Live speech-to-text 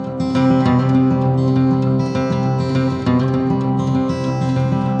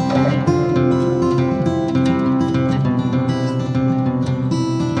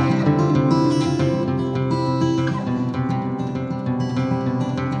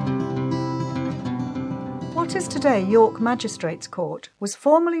What is today York Magistrates Court was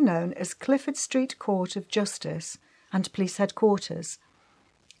formerly known as Clifford Street Court of Justice and Police Headquarters.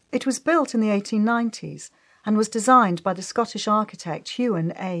 It was built in the 1890s and was designed by the Scottish architect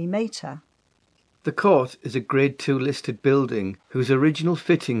Ewan A. Mater. The court is a Grade 2 listed building whose original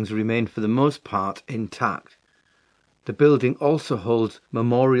fittings remain for the most part intact. The building also holds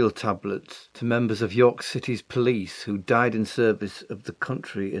memorial tablets to members of York City's police who died in service of the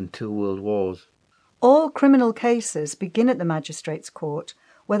country in 2 world wars. All criminal cases begin at the Magistrates Court,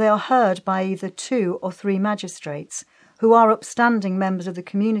 where they are heard by either 2 or 3 magistrates, who are upstanding members of the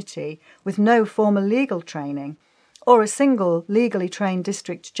community with no formal legal training, or a single legally trained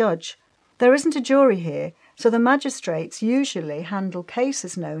district judge. There isn't a jury here, so the magistrates usually handle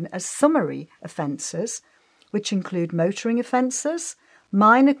cases known as summary offences, which include motoring offences,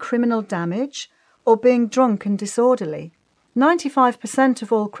 minor criminal damage, or being drunk and disorderly. 95%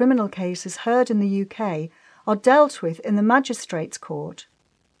 of all criminal cases heard in the UK are dealt with in the Magistrates Court.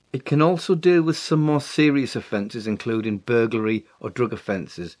 It can also deal with some more serious offences, including burglary or drug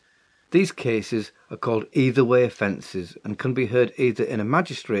offences. These cases are called either-way offences and can be heard either in a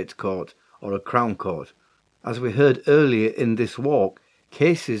magistrates court or a Crown Court. As we heard earlier in this walk,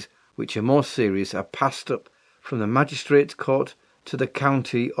 cases which are more serious are passed up from the Magistrates Court to the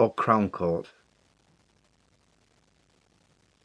County or Crown Court.